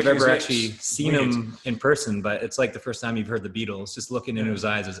 I don't know if you've ever actually seen him in person, but it's like the first time you've heard the Beatles. Just looking into his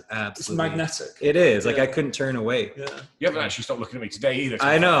eyes is absolutely... It's magnetic. It is. Like, I couldn't turn away. Yeah. You haven't actually stopped looking at me today either.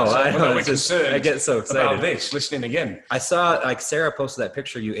 I know. We're concerned I get so excited. about this, listening again. I saw, like, Sarah posted that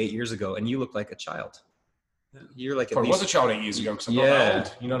picture of you 8 years ago, and you look like a child. You're like I was a child 8 years ago because I'm not that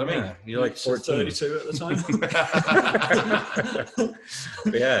old. You know what I mean? Yeah, you're like 14. 32 at the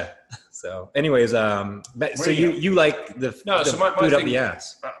time. Yeah. So, anyways, so you like the food up the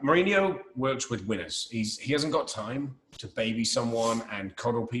ass. Mourinho works with winners. He hasn't got time to baby someone and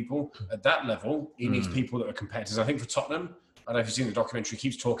coddle people at that level. He needs people that are competitors. I think for Tottenham, I don't know if you've seen the documentary. He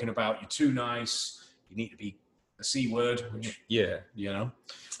keeps talking about you're too nice. You need to be the C word. Which,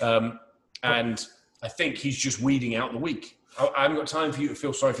 and I think he's just weeding out the weak. I haven't got time for you to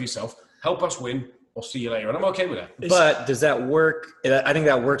feel sorry for yourself. Help us win, or see you later. And I'm okay with that. But does that work? I think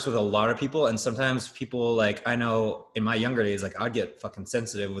that works with a lot of people. And sometimes people, like, I know in my younger days, like, I'd get fucking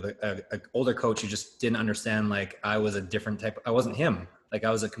sensitive with an older coach who just didn't understand, like, I was a different type. I wasn't him. Like, I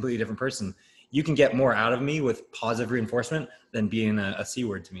was a completely different person. You can get more out of me with positive reinforcement than being a C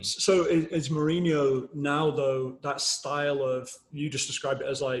word to me. So is Mourinho now, though, that style of, you just described it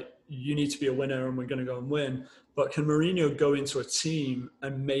as like, you need to be a winner and we're going to go and win. But can Mourinho go into a team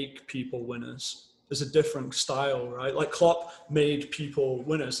and make people winners? There's a different style, right? Like Klopp made people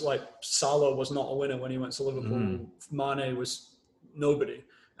winners. Like Salah was not a winner when he went to Liverpool. Mane was nobody.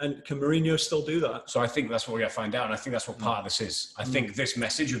 And can Mourinho still do that? So I think that's what we got to find out. And I think that's what part of this is. I think this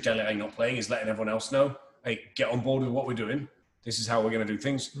message of Dele Alli not playing is letting everyone else know, hey, get on board with what we're doing. This is how we're going to do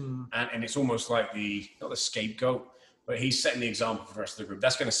things. And it's almost like not the scapegoat, but he's setting the example for the rest of the group.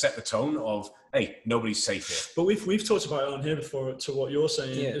 That's going to set the tone of, hey, nobody's safe here. But we've talked about it on here before, to what you're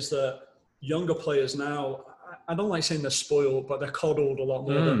saying, is that younger players now, I don't like saying they're spoiled, but they're coddled a lot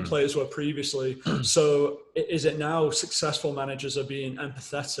more than players were previously. So is it now successful managers are being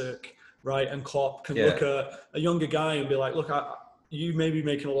empathetic, right? And Klopp can look at a younger guy and be like, look, you may be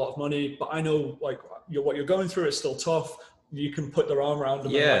making a lot of money, but I know like what you're going through is still tough. You can put their arm around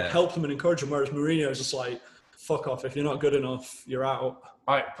them and like, help them and encourage them. Whereas Mourinho is just like, fuck off. If you're not good enough, you're out.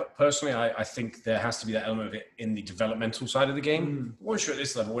 Personally, I think there has to be that element of it in the developmental side of the game. Once you're at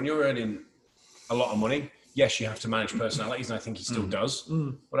this level, when you're earning a lot of money, yes, you have to manage personalities, and I think he still does.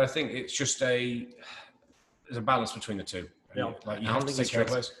 But I think it's just there's a balance between the two. Yeah. Like you have to take care of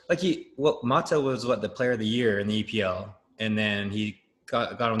players. Like Mata was the player of the year in the EPL, and then he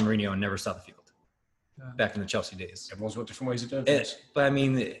got on Mourinho and never saw the field. Back in the Chelsea days. Everyone's got different ways of doing things. But I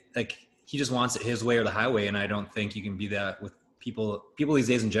mean, like, he just wants it his way or the highway, and I don't think you can be that with people these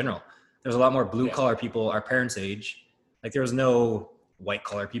days in general. There's a lot more blue collar people our parents' age. Like, there was no white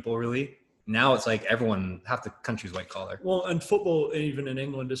collar people really. Now it's like half the country's white collar. Well, and football, even in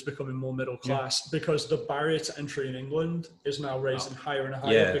England, is becoming more middle class because the barrier to entry in England is now raising higher and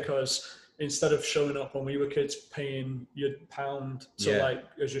higher because instead of showing up when we were kids paying your pound to like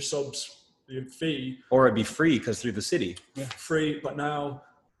as your subs, your fee. Or it'd be free because through the city. Free, but now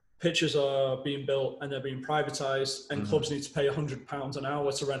pitches are being built and they're being privatized and clubs need to pay £100 an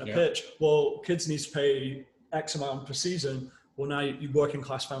hour to rent a pitch. Well, kids need to pay X amount per season. Well, now your working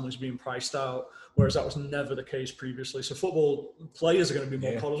class families are being priced out, whereas that was never the case previously. So football players are going to be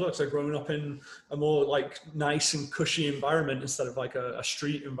more coddled because they're growing up in a more like nice and cushy environment instead of like a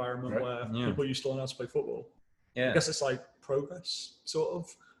street environment where people used to learn how to play football. I guess it's like progress, sort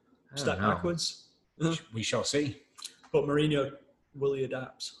of step backwards. We shall see. But Mourinho, will he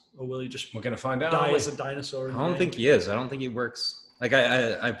adapt, or will he just? We're going to find out. Die as a dinosaur. I don't think he is. I don't think he works. Like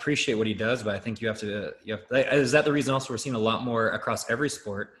I appreciate what he does, but I think you have to. Is that the reason? Also, we're seeing a lot more across every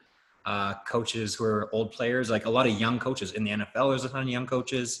sport. Coaches who are old players, like a lot of young coaches in the NFL. There's a ton of young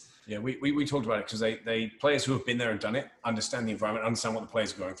coaches. Yeah, we talked about it because they players who have been there and done it understand the environment, understand what the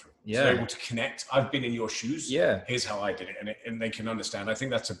players are going through. Yeah, so they're able to connect. I've been in your shoes. Yeah, here's how I did it, and they can understand. I think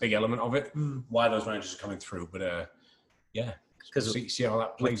that's a big element of it. Why those managers are coming through, but because see how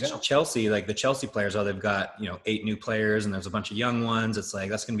that plays out. Chelsea, like the Chelsea players, they've got 8 new players, and there's a bunch of young ones. It's like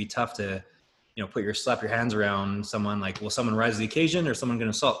that's going to be tough to slap your hands around someone. Like, will someone rise to the occasion, or someone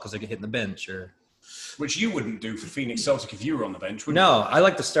going to sulk because they get hit in the bench, or which you wouldn't do for Phoenix Celtic if you were on the bench, would you? No, I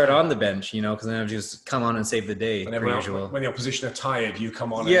like to start on the bench, because then I just come on and save the day. And when the opposition are tired, you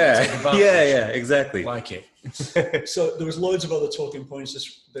come on. Yeah, and take advantage. yeah, exactly. Like it. So there was loads of other talking points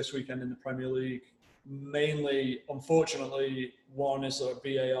this weekend in the Premier League. Mainly, unfortunately, one is a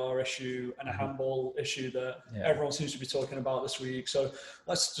VAR issue and a handball issue that everyone seems to be talking about this week. So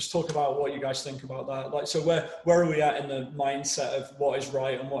let's just talk about what you guys think about that. Like, so where are we at in the mindset of what is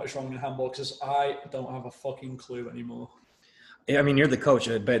right and what is wrong in handball? Because I don't have a fucking clue anymore. Yeah, I mean, you're the coach,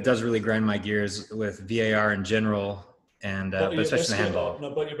 but it does really grind my gears with VAR in general, and but especially in handball.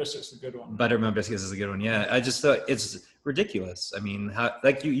 No, Butter Your Biscuit's the good one. Butter My Biscuits is a good one. Yeah, I just thought it's ridiculous. I mean, how,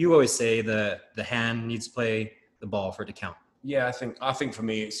 like you always say, the hand needs to play the ball for it to count. Yeah, I think for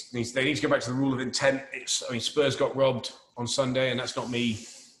me, they need to go back to the rule of intent. Spurs got robbed on Sunday, and that's not me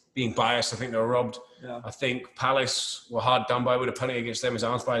being biased. I think they were robbed. Yeah. I think Palace were hard done by with a penalty against them. His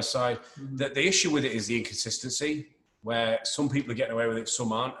arms by his side. Mm-hmm. The issue with it is the inconsistency, where some people are getting away with it,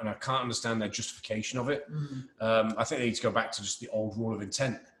 some aren't, and I can't understand their justification of it. Mm-hmm. I think they need to go back to just the old rule of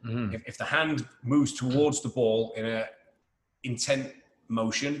intent. Mm-hmm. If the hand moves towards the ball in a intent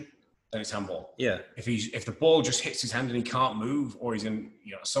motion, then it's handball. Yeah. If the ball just hits his hand and he can't move, or he's in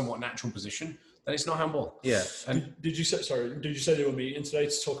a somewhat natural position, then it's not handball. Yeah. And did you say they were meeting today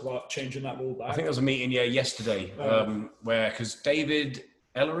to talk about changing that rule back? I think there was a meeting yesterday because David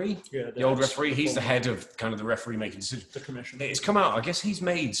Ellery, the old referee, he's the head of kind of the referee making decisions. The commission. It's come out. I guess he's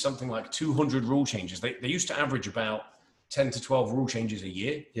made something like 200 rule changes. They used to average about 10 to 12 rule changes a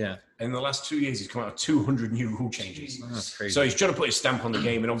year. Yeah. And in the last 2 years, he's come out with 200 new rule changes. That's crazy. So he's trying to put his stamp on the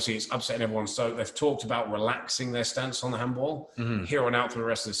game, and obviously it's upsetting everyone. So they've talked about relaxing their stance on the handball here on out for the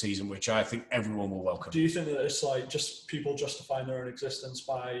rest of the season, which I think everyone will welcome. Do you think that it's like just people justifying their own existence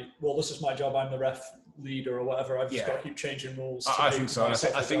by, well, this is my job, I'm the ref leader or whatever, I've just got to keep changing rules? I think so.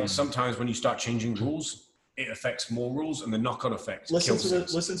 I think sometimes when you start changing rules, it affects more rules, and the knock-on effect listen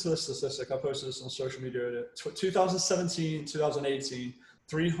to the statistic. I posted this on social media. 2017, 2018,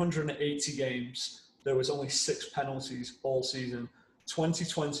 380 games. There was only 6 penalties all season.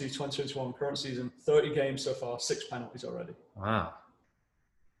 2020, 2021, current season, 30 games so far, 6 penalties already. Wow.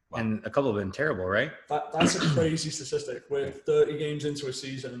 And a couple have been terrible, right? That's a crazy statistic. We're 30 games into a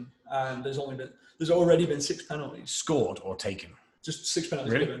season, and there's already been 6 penalties. Scored or taken? Just 6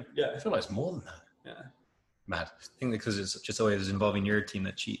 penalties really? given. Yeah. I feel like it's more than that. Yeah. Mad. I think because it's just always involving your team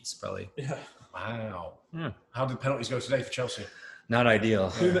that cheats, probably. Yeah. Wow. Yeah. How did penalties go today for Chelsea? Not ideal.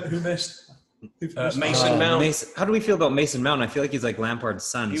 Who missed? Mason Mount. How do we feel about Mason Mount? I feel like he's like Lampard's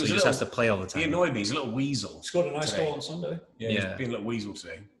son, so he just has to play all the time. He annoyed me. He's a little weasel. Scored a nice goal on Sunday. Yeah, he's been a little weasel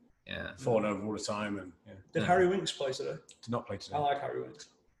today. Yeah. Falling over all the time. And Did Harry Winks play today? Did not play today. I like Harry Winks.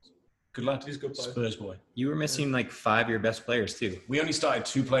 Good lad. He's a good player. Spurs boy. You were missing like 5 of your best players too. We only started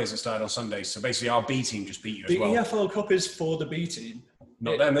 2 players that started on Sunday, so basically our B team just beat you as well. The EFL Cup is for the B team.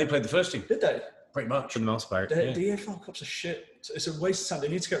 Not them. They played the first team. Did they? Pretty much. For the most part. The EFL Cup's a shit. It's a waste of time.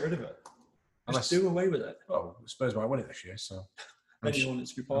 They need to get rid of it. Just do away with it. Well, Spurs might win it this year, so. I'm sure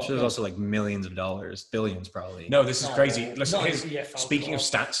there's also like millions of dollars, billions probably. No, this is crazy. Listen, speaking of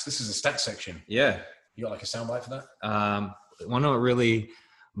stats, this is a stats section. Yeah. You got like a soundbite for that? One of what really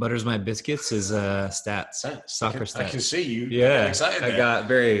butters my biscuits is stats. Soccer stats. I can see you. Yeah. Excited I got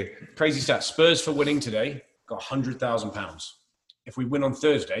very crazy stats. Spurs for winning today got £100,000. If we win on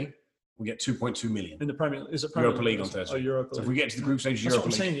Thursday, we get 2.2 million. In the Premier, is it Europa League on Thursday? Oh, Europa League. So if we get to the group stage, That's Europa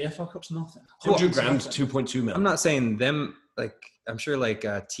what I'm League. saying. The FL Cup's nothing. 100 grand, 2.2 million. I'm not saying them, like, I'm sure like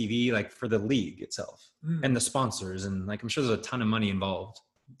TV, like for the league itself and the sponsors. And like, I'm sure there's a ton of money involved.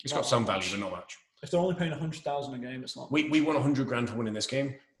 It's got some value, but not much. If they're only paying 100,000 a game, it's not. We won 100 grand for winning this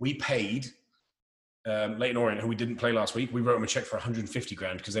game. We paid Leighton Orient, who we didn't play last week, we wrote them a check for 150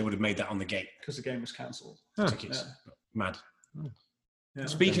 grand because they would have made that on the gate. Because the game was cancelled. Tickets. Yeah. Mad. Yeah,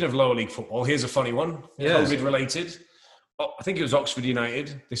 Speaking of lower league football, here's a funny one. Yeah. COVID related. Oh, I think it was Oxford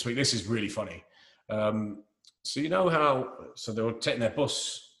United this week. This is really funny. So you know how, so they were taking their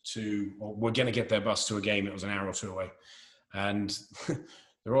bus we're going to get their bus to a game. It was an hour or two away. And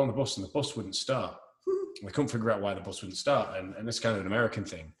they were on the bus and the bus wouldn't start. They couldn't figure out why the bus wouldn't start. And that's kind of an American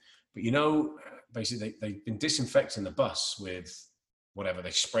thing. But you know, basically they've been disinfecting the bus with whatever,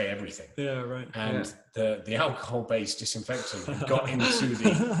 they spray everything. Yeah, right. And the alcohol-based disinfectant got into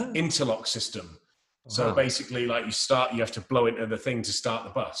the interlock system. So basically, like you have to blow into the thing to start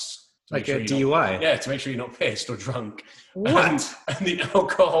the bus. Like a DUI? To make sure you're not pissed or drunk. What? And the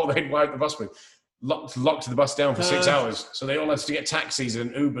alcohol they'd wipe the bus with locked the bus down for 6 hours. So they all had to get taxis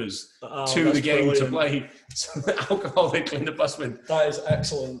and Ubers to the game to play. So the alcohol they cleaned the bus with. That is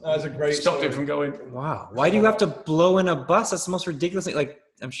excellent. That is a great Stopped it from going. Wow. Why do you have to blow in a bus? That's the most ridiculous thing. Like,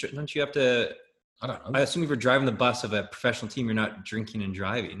 I'm sure, don't you have to... I don't know. I assume if you're driving the bus of a professional team, you're not drinking and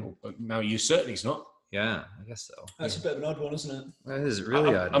driving. But now you certainly is not. Yeah, I guess so. That's a bit of an odd one, isn't it? That is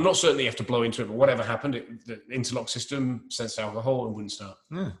really odd. I'm not certain you have to blow into it, but whatever happened, the interlock system sensed alcohol and wouldn't start.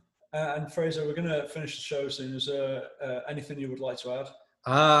 Yeah. And Fraser, we're going to finish the show soon. Is there anything you would like to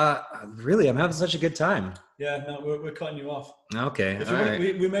add? Really, I'm having such a good time. Yeah, no, we're cutting you off. Okay, all right.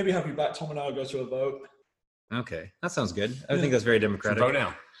 We maybe have you back. Tom and I will go to a vote. Okay, that sounds good. I think that's very democratic. Vote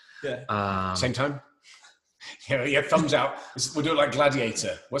now. Yeah. Same time? Yeah, thumbs out. We'll do it like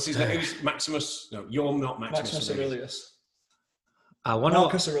Gladiator. What's his name? Who's Maximus? No, you're not Maximus Aurelius.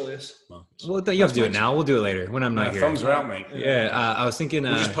 Marcus Aurelius. Well, you have to do it now. We'll do it later when I'm not here. Thumbs are out, mate. Yeah, I was thinking...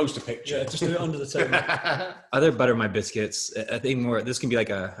 we'll just post a picture. Yeah, just do it under the table. Other butter my biscuits. I think this can be like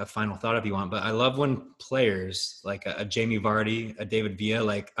a final thought if you want, but I love when players like a Jamie Vardy, a David Villa,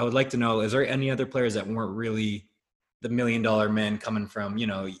 like I would like to know, is there any other players that weren't really the $1 million men coming from,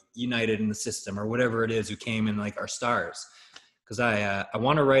 United in the system or whatever it is, who came in like our stars? Because I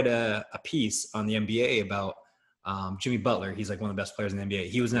want to write a piece on the NBA about Jimmy Butler. He's like one of the best players in the NBA.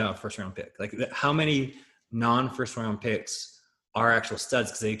 He was now a first round pick. Like how many non-first round picks are actual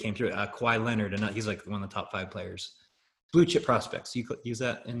studs because they came through? Kawhi Leonard, and he's like one of the top 5 players. Blue chip prospects. You could use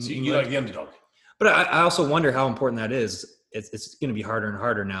that in so you like the underdog. But I also wonder how important that is. It's going to be harder and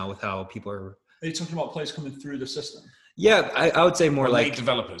harder now with how people are. Are you talking about players coming through the system? Yeah, I would say more like late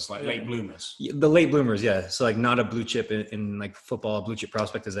developers, like late bloomers. The late bloomers, yeah. So like not a blue chip in like football. A blue chip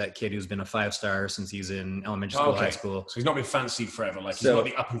prospect is that kid who's been a 5-star since he's in elementary school, high school. So he's not been fancied forever. Like he's not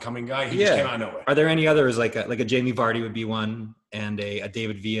the up and coming guy. He just came out of nowhere. Are there any others like a Jamie Vardy would be one, and a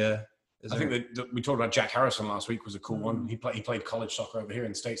David Villa? I think that we talked about Jack Harrison last week was a cool one. He played college soccer over here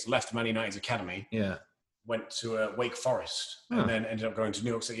in the States. Left Man United's academy. Yeah. Went to Wake Forest and then ended up going to New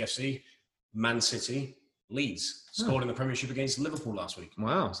York City FC, Man City, Leeds. Scored in the Premiership against Liverpool last week.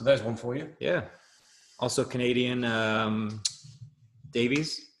 Wow. So there's one for you. Yeah. Also Canadian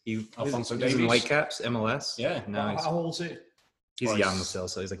Davies. Alphonso Davies. Davies. In Whitecaps, MLS. Yeah. How old is he? He's young still,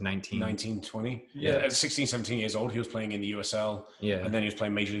 so he's like 19. 19, 20. Yeah. At 16, 17 years old, he was playing in the USL. Yeah. And then he was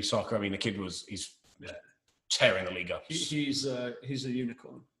playing Major League Soccer. I mean, the kid he's tearing the league up. He's a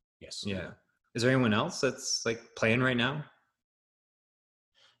unicorn. Yes. Yeah. Is there anyone else that's like playing right now?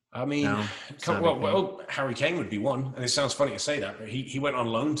 I mean, Harry Kane would be one. And it sounds funny to say that, but he went on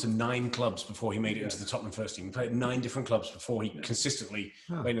loan to 9 clubs before he made it into the Tottenham first team. He played 9 different clubs before he consistently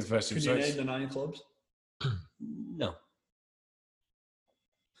made it the first team. Can you name the 9 clubs? No.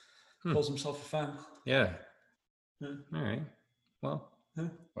 Calls himself a fan. Yeah. All right. Well.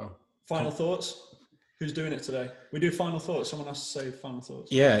 Final thoughts? Who's doing it today? We do final thoughts. Someone has to say final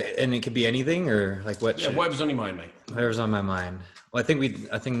thoughts. Yeah, and it could be anything or like what? Yeah, whatever's on your mind, mate. Whatever's on my mind. Well, I think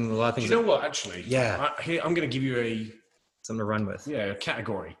a lot of things. Do you know what? Actually, I'm going to give you something to run with. Yeah, a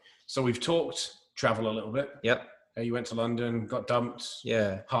category. So we've talked travel a little bit. Yep. You went to London, got dumped.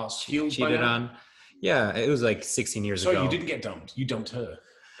 Yeah. Hearts healed. Cheated on. Yeah, it was like 16 years ago. So you didn't get dumped. You dumped her.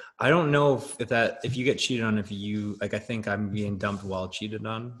 I don't know if you get cheated on, I think I'm being dumped while cheated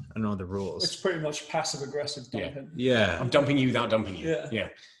on. I don't know the rules. It's pretty much passive aggressive dumping. Yeah. I'm dumping you without dumping you. Yeah.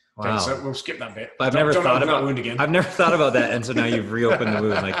 Wow. Okay, so we'll skip that bit. But I've never thought about that wound again. I've never thought about that, and so now you've reopened the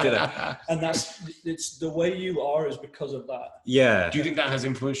wound. Like, did I? And it's the way you are is because of that. Yeah. Do you think that has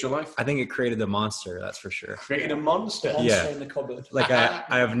influenced your life? I think it created the monster. That's for sure. Created a monster. Monster in the cupboard. Like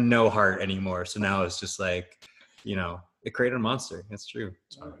I have no heart anymore. So now it's just like, it created a monster. That's true.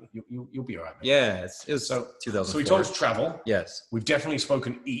 So you'll be all right, mate. Yeah, it was So 2004. So we talked travel. Yes. We've definitely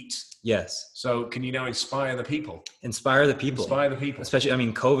spoken eat. Yes. So can you now inspire the people? Inspire the people. Inspire the people. Especially, I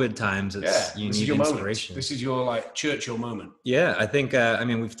mean, COVID times, you this need is your inspiration. Moment. This is your like Churchill moment. Yeah, I think, I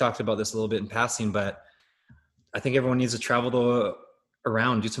mean, we've talked about this a little bit in passing, but I think everyone needs to travel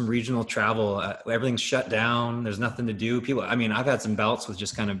around, do some regional travel. Everything's shut down. There's nothing to do. People, I mean, I've had some bouts with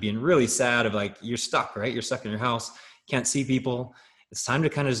just kind of being really sad of like, you're stuck, right? You're stuck in your house, can't see people. It's time to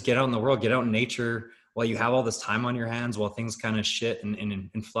kind of just get out in the world, get out in nature while you have all this time on your hands, while things kind of shit and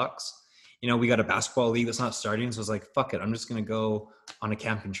in flux. You know, we got a basketball league that's not starting. So it's like, fuck it. I'm just going to go on a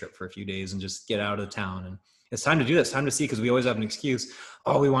camping trip for a few days and just get out of town. And it's time to do that. It's time to see, because we always have an excuse.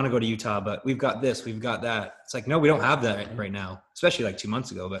 Oh, we want to go to Utah, but we've got this, we've got that. It's like, no, we don't have that right now, especially like 2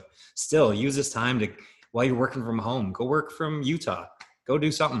 months ago. But still, use this time to, while you're working from home, go work from Utah. Go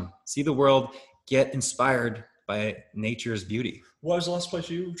do something. See the world. Get inspired by nature's beauty. What was the last place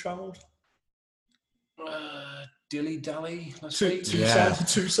you traveled? Dilly Dally last week.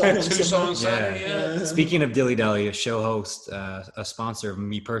 Tucson. Yeah. Speaking of Dilly Dally, a show host, a sponsor of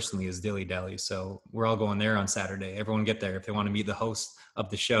me personally is Dilly Dally. So we're all going there on Saturday. Everyone get there if they want to meet the host of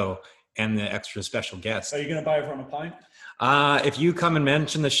the show and the extra special guest. Are you going to buy everyone a pint? If you come and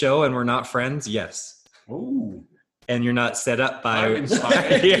mention the show and we're not friends, yes. Ooh. And you're not set up by. I'm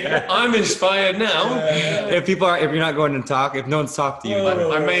inspired. Yeah. I'm inspired now. If you're not going to talk, if no one's talked to you,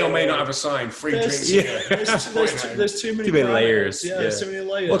 I may or may not have a sign. Free drinks. Yeah. There's too many layers. Yeah, there's too many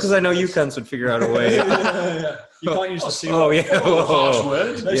layers. Well, because I know you cunts would figure out a way. You can't use the C word. Oh yeah. Harsh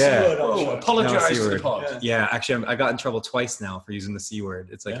word. No C word. Apologize to the pod. Yeah, actually, I got in trouble twice now for using the C word.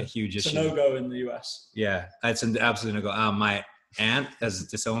 It's like a huge issue. It's a no-go in the US. Yeah, it's an absolute no-go. My aunt has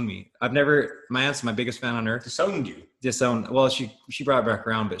disowned me. My aunt's my biggest fan on earth. Disowned you? Disowned. Well, she brought it back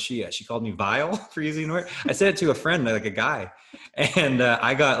around, but she called me vile for using the word. I said it to a friend, like a guy, and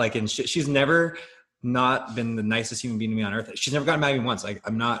I got like in shit. She's never not been the nicest human being to me on earth. She's never gotten mad at me once. Like,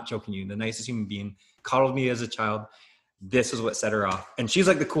 I'm not joking you. The nicest human being, coddled me as a child. This is what set her off. And she's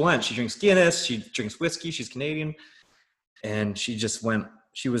like the cool aunt. She drinks Guinness. She drinks whiskey. She's Canadian. And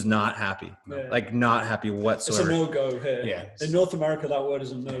she was not happy. Like not happy whatsoever. It's a no-go here. Yeah. In North America, that word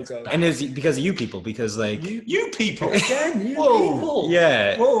is a no-go. And it's because of you people, because like you people. Again, you Whoa. people.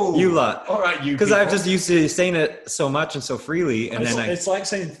 Yeah. Whoa. You lot. All right, you. Because I've just used to saying it so much and so freely, and it's like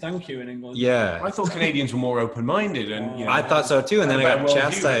saying thank you in England. Yeah. I thought Canadians were more open-minded, and I thought so too, and then I got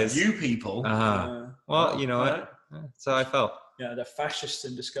chastised. You people. Well, you know what? That's how I felt. Yeah, they're fascists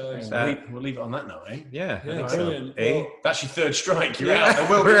in disguise. We'll leave it on that note, eh? Yeah, brilliant. So. Well, that's your third strike. You're out.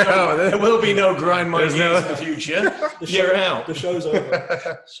 There will be no grind my gears in the future. You're out. The show's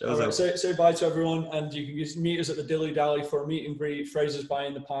over. Over. Say bye to everyone, and you can just meet us at the Dilly Dally for a meet and greet. Fraser's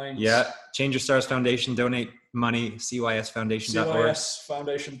buying the pints. Yeah, Change Your Stars Foundation, donate money, cysfoundation.org.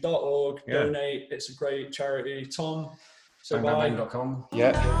 cysfoundation.org. Donate. It's a great charity. Tom, say bye. Bang.com.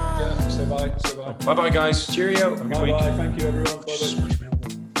 Yeah. Say bye. Bye-bye, guys. Cheerio. Bye-bye. Thank you, everyone. Bye-bye.